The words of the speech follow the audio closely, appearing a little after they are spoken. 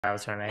That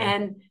was her name.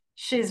 And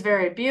she's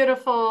very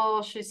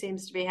beautiful. She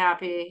seems to be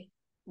happy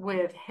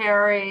with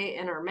Harry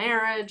in her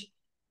marriage.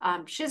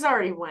 She's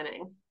already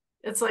winning.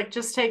 It's like,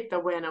 just take the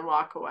win and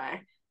walk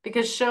away,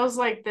 because shows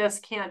like this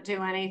can't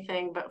do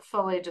anything but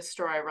fully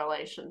destroy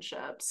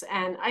relationships.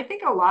 And I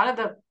think a lot of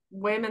the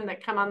women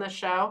that come on the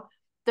show,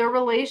 their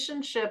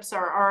relationships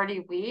are already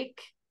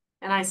weak.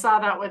 And I saw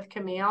that with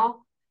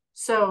Camille.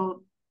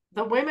 So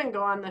the women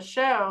go on the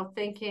show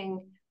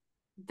thinking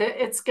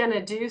that it's going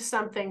to do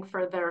something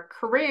for their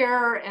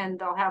career and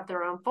they'll have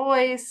their own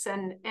voice,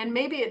 and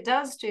maybe it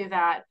does do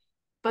that.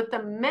 But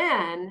the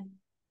men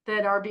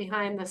that are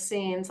behind the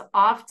scenes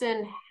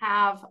often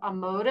have a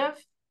motive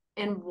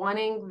in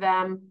wanting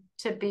them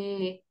to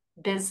be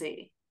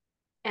busy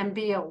and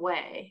be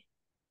away.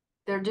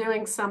 They're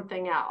doing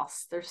something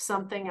else. There's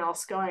something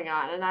else going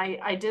on. And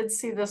I did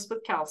see this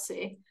with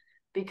Kelsey,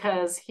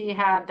 because he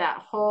had that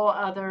whole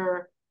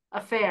other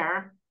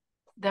affair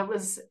that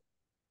was Yeah.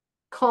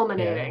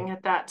 culminating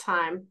at that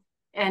time.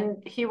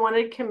 And he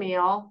wanted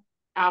Camille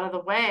out of the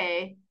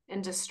way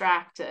and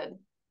distracted.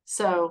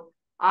 So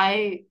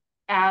I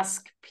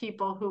ask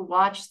people who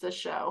watch the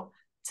show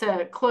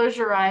to close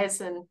your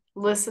eyes and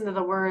listen to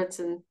the words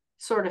and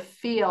sort of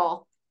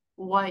feel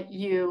what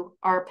you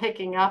are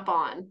picking up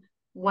on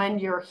when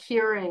you're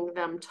hearing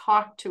them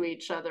talk to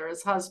each other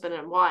as husband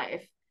and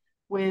wife.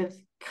 With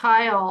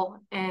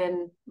Kyle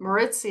and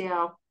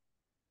Mauricio,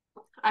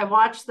 I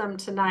watched them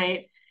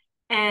tonight,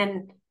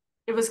 and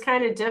it was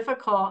kind of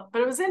difficult,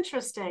 but it was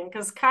interesting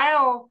because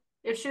Kyle,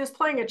 if she was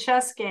playing a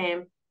chess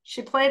game,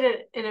 she played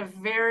it in a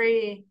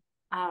very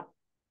uh,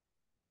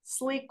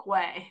 sleek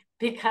way,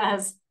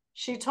 because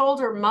she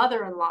told her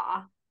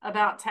mother-in-law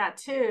about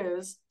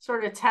tattoos,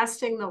 sort of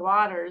testing the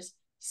waters,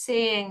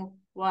 seeing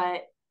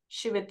what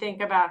she would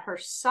think about her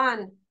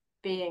son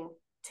being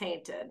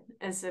tainted,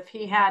 as if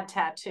he had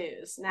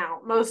tattoos.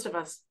 Now, most of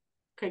us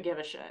could give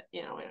a shit,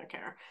 we don't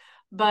care.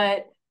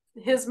 But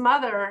his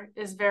mother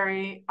is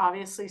very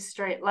obviously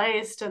straight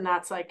laced, and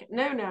that's like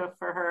no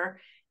for her.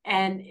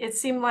 And it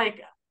seemed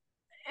like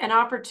an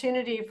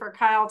opportunity for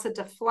Kyle to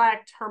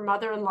deflect her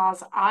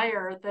mother-in-law's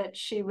ire that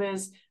she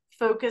was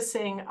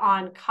focusing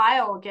on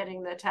Kyle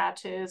getting the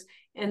tattoos,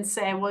 and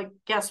say, well,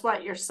 guess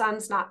what? Your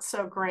son's not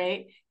so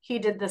great. He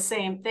did the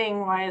same thing.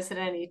 Why is it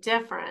any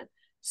different?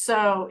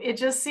 So it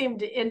just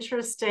seemed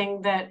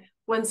interesting that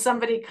when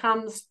somebody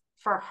comes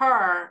for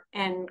her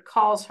and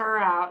calls her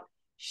out,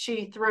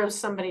 she throws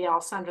somebody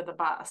else under the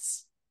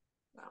bus.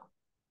 So.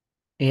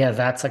 Yeah,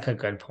 that's like a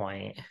good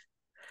point.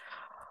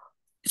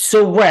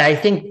 So, right, I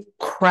think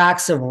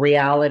cracks of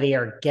reality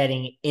are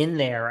getting in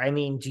there. I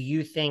mean, do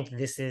you think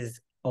this is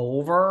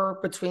over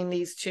between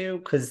these two?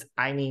 Because,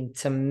 I mean,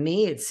 to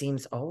me, it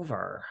seems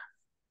over.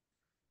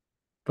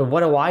 But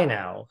what do I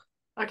know?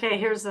 Okay,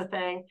 here's the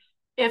thing.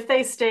 If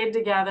they stayed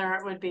together,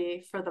 it would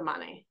be for the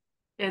money.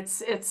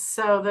 It's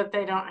so that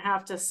they don't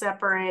have to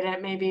separate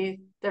it.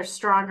 Maybe they're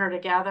stronger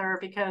together,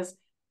 because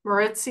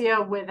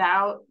Maurizio,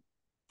 without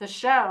the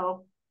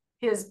show,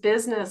 his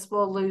business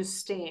will lose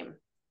steam.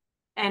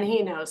 And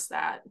he knows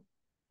that.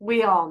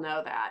 We all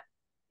know that.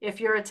 If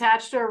you're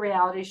attached to a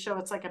reality show,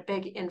 it's like a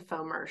big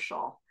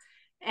infomercial.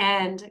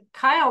 And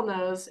Kyle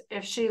knows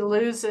if she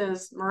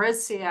loses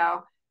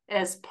Mauricio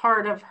as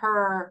part of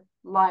her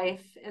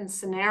life and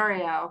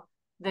scenario,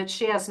 that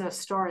she has no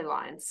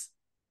storylines.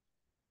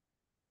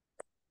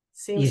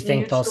 You Seems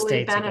think they'll mutually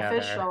stay together?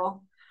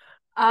 beneficial.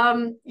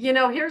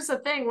 Here's the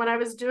thing. When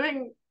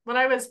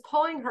I was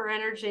pulling her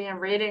energy and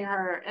reading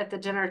her at the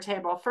dinner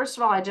table, first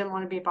of all, I didn't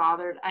want to be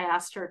bothered. I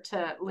asked her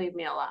to leave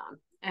me alone,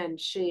 and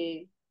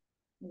she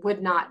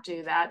would not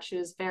do that. She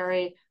was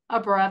very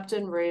abrupt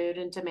and rude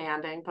and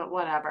demanding, but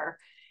whatever.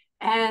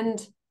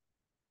 And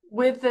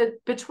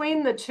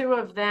between the two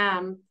of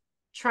them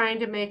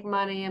trying to make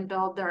money and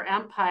build their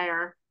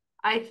empire,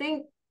 I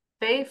think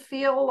they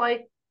feel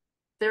like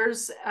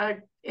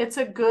it's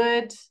a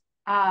good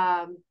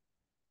um,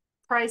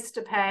 price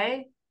to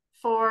pay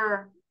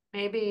for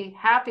maybe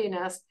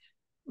happiness.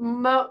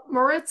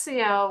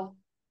 Maurizio,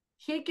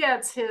 he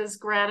gets his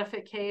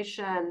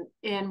gratification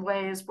in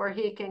ways where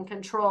he can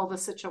control the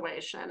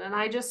situation. And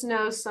I just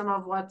know some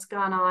of what's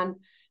gone on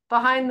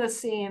behind the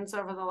scenes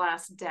over the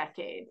last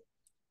decade,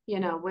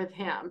 with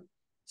him.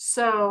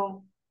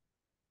 So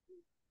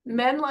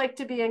men like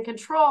to be in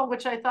control,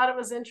 which I thought it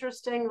was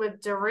interesting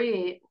with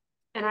Dorit.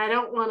 And I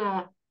don't want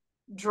to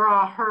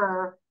draw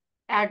her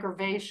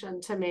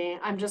aggravation to me.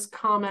 I'm just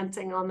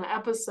commenting on the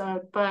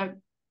episode, but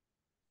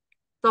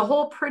the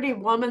whole pretty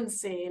woman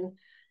scene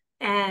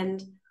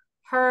and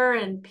her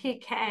and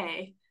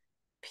PK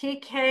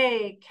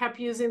kept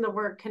using the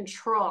word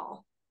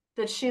control,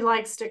 that she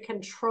likes to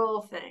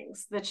control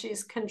things, that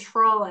she's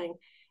controlling.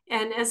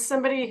 And as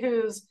somebody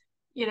who's,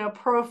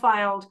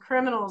 profiled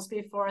criminals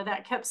before,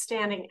 that kept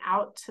standing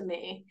out to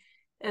me,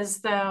 as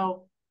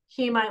though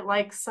he might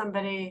like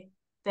somebody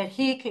that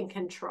he can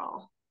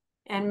control.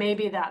 And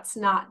maybe that's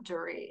not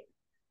Dorit.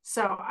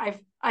 So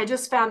I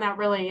just found that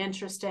really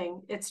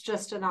interesting. It's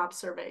just an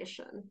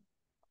observation.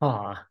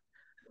 Huh.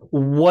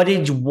 What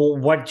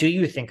do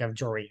you think of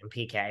Dorit and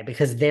PK?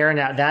 Because they're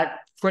now that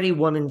Pretty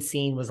Woman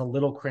scene was a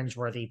little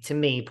cringeworthy to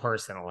me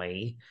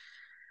personally.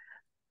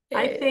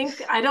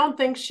 I don't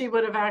think she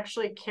would have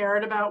actually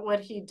cared about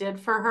what he did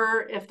for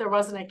her if there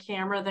wasn't a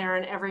camera there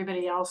and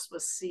everybody else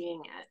was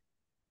seeing it.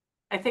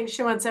 I think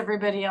she wants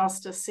everybody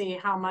else to see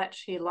how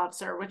much he loves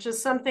her, which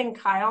is something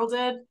Kyle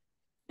did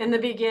in the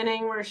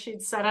beginning, where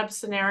she'd set up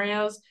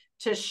scenarios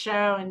to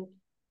show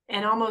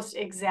and almost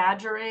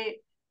exaggerate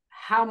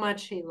how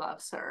much he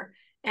loves her.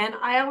 And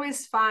I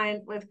always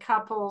find with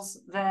couples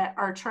that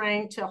are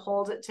trying to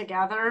hold it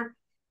together,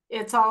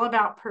 it's all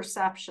about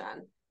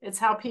perception. It's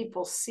how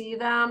people see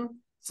them.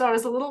 So I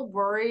was a little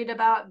worried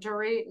about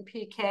Dorit and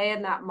PK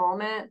in that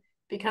moment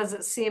because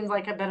it seemed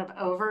like a bit of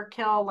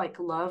overkill, like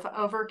love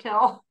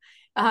overkill,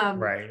 um,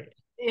 Right.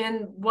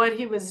 in what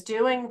he was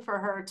doing for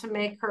her to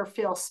make her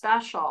feel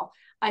special.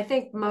 I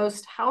think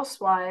most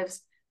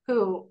housewives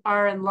who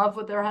are in love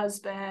with their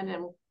husband,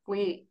 and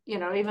we,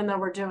 even though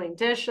we're doing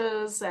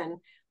dishes and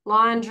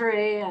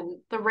laundry and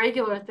the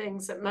regular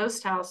things that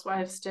most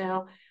housewives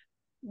do,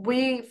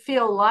 we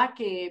feel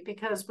lucky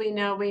because we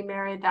know we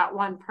married that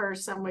one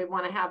person we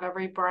want to have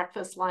every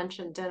breakfast, lunch,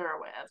 and dinner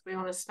with. We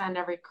want to spend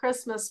every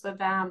Christmas with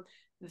them.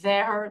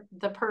 They're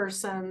the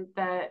person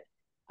that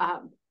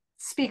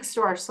speaks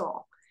to our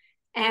soul.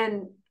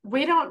 And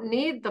we don't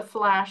need the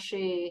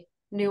flashy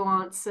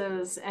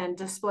nuances and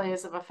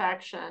displays of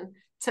affection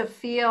to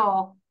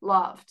feel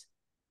loved.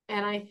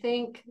 And I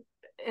think,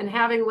 and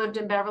having lived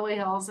in Beverly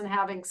Hills and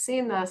having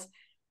seen this,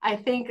 I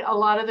think a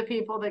lot of the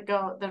people that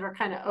are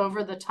kind of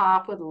over the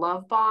top with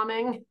love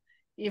bombing,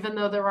 even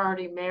though they're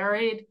already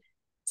married,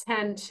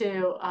 tend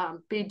to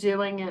be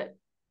doing it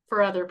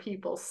for other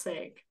people's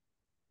sake.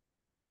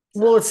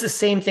 Well, So, it's the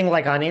same thing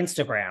like on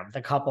Instagram.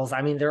 The couples,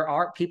 I mean, there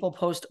are people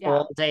post yeah,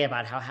 all day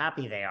about how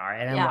happy they are.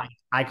 And I'm yeah. like,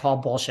 I call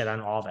bullshit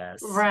on all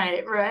this.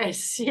 Right, right.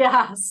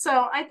 Yeah. So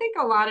I think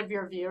a lot of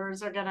your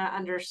viewers are going to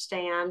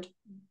understand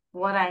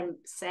what I'm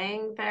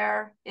saying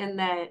there, in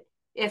that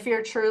if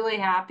you're truly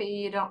happy,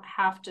 you don't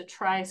have to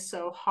try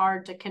so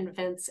hard to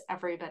convince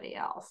everybody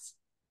else.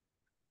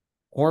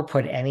 Or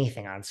put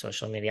anything on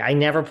social media. I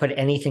never put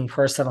anything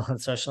personal on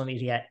social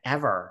media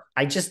ever.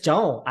 I just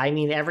don't. I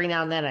mean, every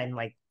now and then I'm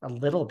like a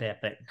little bit,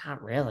 but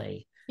not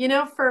really.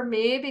 For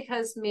me,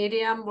 because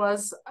Medium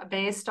was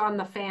based on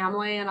the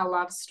family and a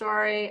love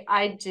story,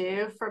 I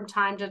do from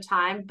time to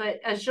time. But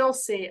as you'll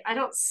see, I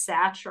don't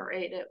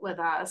saturate it with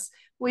us.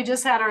 We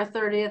just had our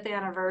 30th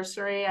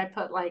anniversary. I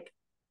put like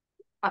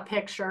a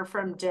picture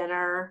from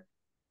dinner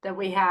that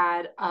we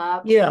had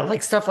up. Yeah,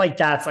 like stuff like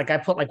that's like I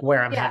put like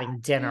where I'm Yeah, having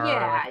dinner, like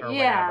yeah, or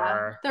yeah.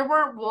 whatever. There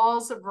weren't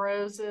walls of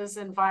roses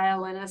and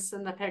violinists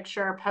in the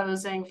picture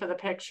posing for the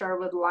picture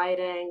with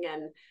lighting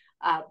and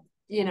uh,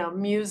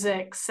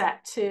 music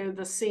set to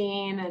the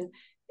scene. And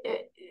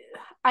it,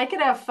 I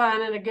could have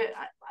fun and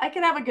I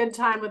could have a good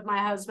time with my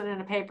husband in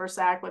a paper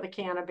sack with a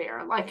can of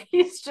beer. Like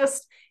he's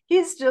just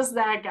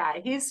that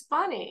guy. He's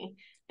funny.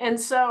 And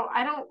so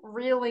I don't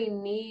really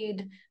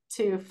need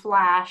to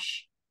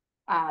flash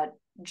uh,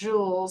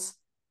 jewels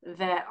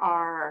that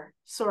are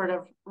sort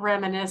of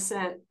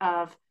reminiscent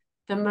of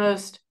the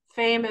most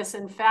famous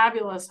and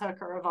fabulous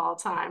hooker of all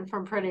time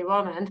from Pretty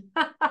Woman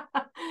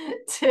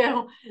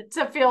to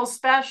feel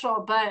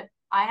special. But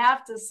I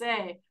have to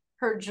say,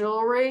 her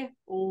jewelry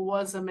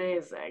was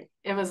amazing.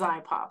 It was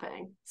eye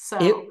popping. So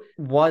It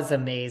was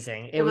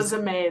amazing. it was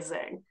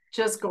amazing.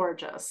 Just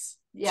gorgeous.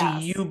 Do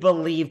Yes. you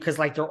believe, because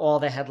like they're all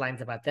the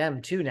headlines about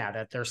them too now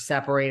that they're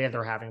separated,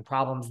 they're having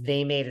problems.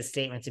 They made a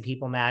statement to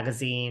People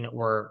magazine,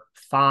 we're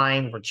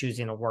fine, we're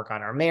choosing to work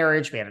on our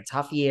marriage. We had a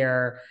tough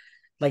year.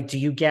 Like, do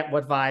you get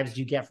what vibes do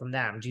you get from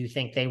them? Do you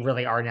think they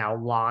really are now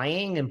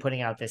lying and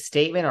putting out this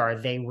statement, or are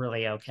they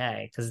really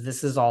okay? Because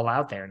this is all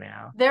out there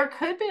now. There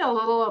could be a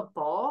little of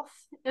both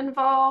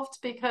involved,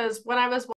 because when I was